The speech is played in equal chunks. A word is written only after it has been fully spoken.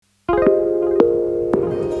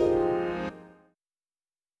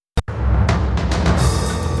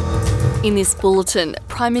In this bulletin,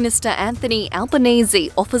 Prime Minister Anthony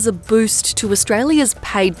Albanese offers a boost to Australia's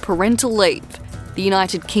paid parental leave. The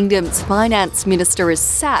United Kingdom's finance minister is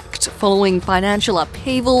sacked following financial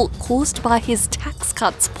upheaval caused by his tax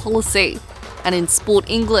cuts policy. And in sport,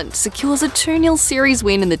 England secures a 2-0 series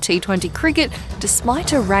win in the T20 cricket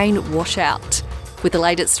despite a rain washout. With the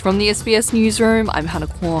latest from the SBS Newsroom, I'm Hannah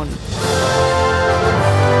Kwan.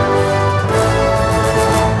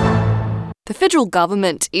 The federal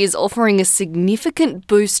government is offering a significant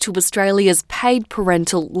boost to Australia's paid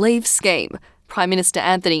parental leave scheme. Prime Minister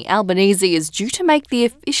Anthony Albanese is due to make the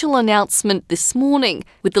official announcement this morning,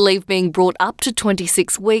 with the leave being brought up to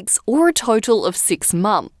 26 weeks or a total of 6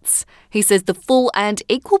 months. He says the full and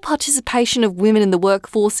equal participation of women in the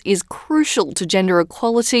workforce is crucial to gender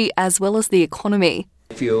equality as well as the economy.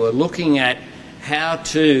 If you are looking at how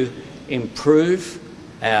to improve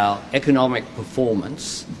our economic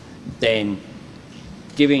performance, then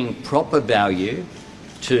giving proper value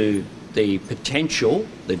to the potential,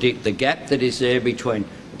 the gap that is there between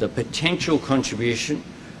the potential contribution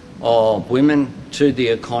of women to the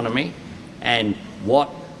economy and what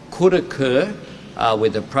could occur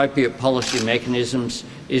with appropriate policy mechanisms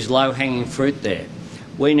is low-hanging fruit there.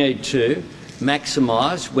 We need to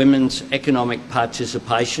maximise women's economic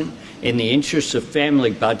participation in the interests of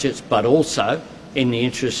family budgets, but also in the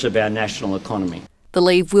interests of our national economy. The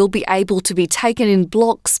leave will be able to be taken in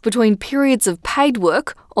blocks between periods of paid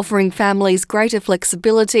work, offering families greater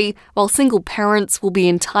flexibility, while single parents will be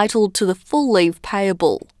entitled to the full leave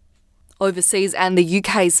payable. Overseas, and the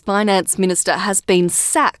UK's finance minister has been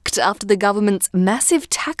sacked after the government's massive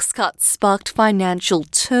tax cuts sparked financial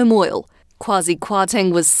turmoil. Kwasi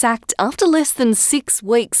Kwarteng was sacked after less than 6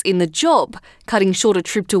 weeks in the job, cutting short a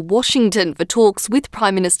trip to Washington for talks with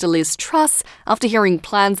Prime Minister Liz Truss after hearing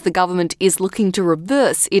plans the government is looking to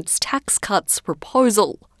reverse its tax cuts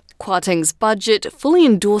proposal. Kwarteng's budget, fully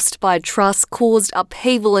endorsed by Truss, caused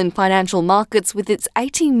upheaval in financial markets with its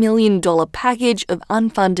 $80 million package of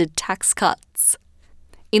unfunded tax cuts.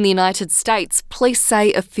 In the United States, police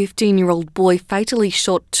say a 15-year-old boy fatally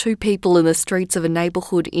shot 2 people in the streets of a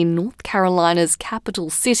neighbourhood in North Carolina's capital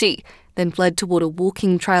city, then fled toward a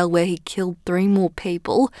walking trail where he killed 3 more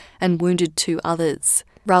people and wounded 2 others.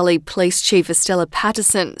 Raleigh Police Chief Estella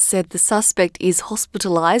Patterson said the suspect is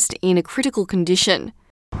hospitalised in a critical condition.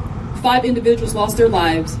 5 individuals lost their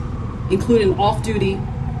lives, including an off-duty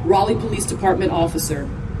Raleigh Police Department officer.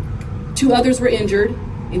 2 others were injured,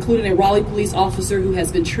 including a Raleigh police officer who has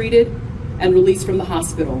been treated and released from the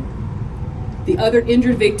hospital. The other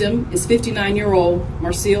injured victim is 59-year-old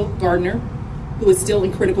Marcel Gardner, who is still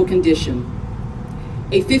in critical condition.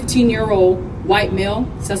 A 15-year-old white male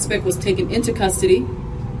suspect was taken into custody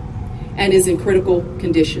and is in critical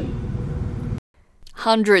condition.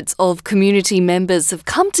 Hundreds of community members have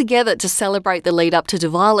come together to celebrate the lead up to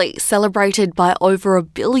Diwali, celebrated by over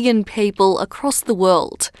 1 billion people across the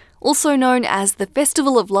world. Also known as the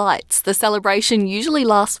Festival of Lights, the celebration usually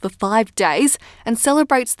lasts for 5 days and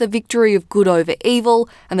celebrates the victory of good over evil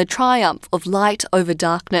and the triumph of light over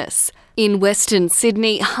darkness. In Western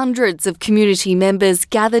Sydney, hundreds of community members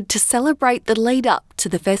gathered to celebrate the lead-up to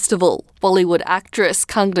the festival. Bollywood actress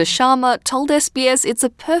Kangana Sharma told SBS it's a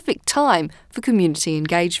perfect time for community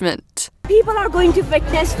engagement. People are going to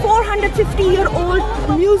witness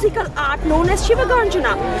 450-year-old musical art known as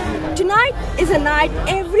Shivaganjana. Tonight is a night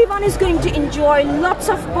everyone is going to enjoy lots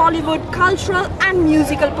of Bollywood cultural and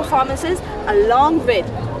musical performances along with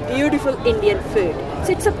beautiful Indian food.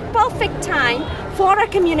 So it's a perfect time for our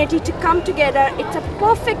community to come together. It's a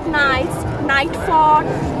perfect night for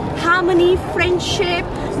harmony, friendship,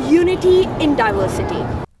 unity in diversity.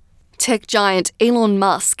 Tech giant Elon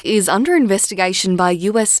Musk is under investigation by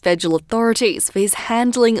US federal authorities for his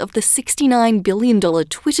handling of the $69 billion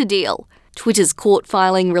Twitter deal. Twitter's court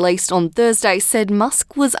filing released on Thursday said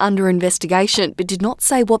Musk was under investigation but did not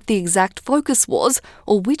say what the exact focus was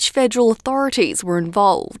or which federal authorities were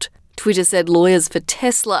involved. Twitter said lawyers for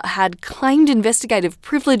Tesla had claimed investigative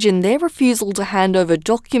privilege in their refusal to hand over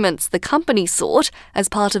documents the company sought as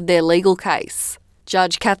part of their legal case.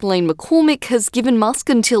 Judge Kathleen McCormick has given Musk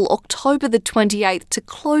until October the 28th to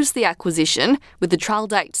close the acquisition, with the trial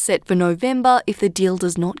date set for November if the deal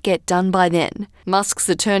does not get done by then. Musk's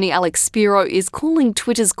attorney Alex Spiro is calling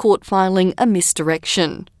Twitter's court filing a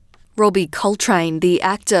misdirection. Robbie Coltrane, the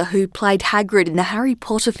actor who played Hagrid in the Harry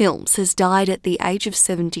Potter films, has died at the age of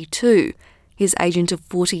 72. His agent of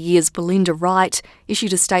 40 years, Belinda Wright,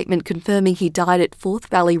 issued a statement confirming he died at Forth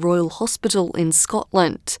Valley Royal Hospital in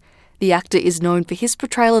Scotland. The actor is known for his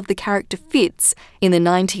portrayal of the character Fitz in the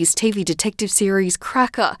 90s TV detective series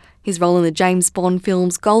Cracker, his role in the James Bond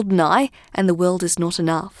films GoldenEye and The World Is Not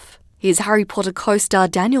Enough. His Harry Potter co-star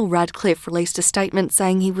Daniel Radcliffe released a statement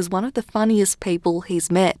saying he was one of the funniest people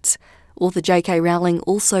he's met. Author J.K. Rowling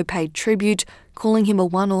also paid tribute, calling him a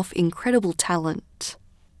one-off incredible talent.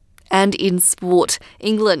 And in sport,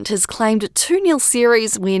 England has claimed a 2-0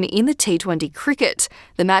 series win in the T20 cricket.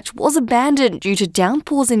 The match was abandoned due to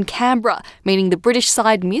downpours in Canberra, meaning the British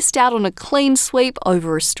side missed out on a clean sweep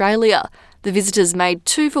over Australia. The visitors made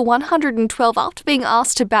 2 for 112 after being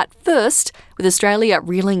asked to bat first, with Australia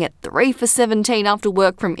reeling at 3 for 17 after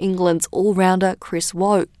work from England's all-rounder Chris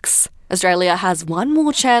Woakes. Australia has one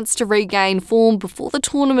more chance to regain form before the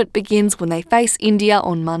tournament begins when they face India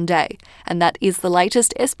on Monday. And that is the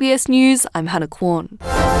latest SBS News. I'm Hannah Kwan.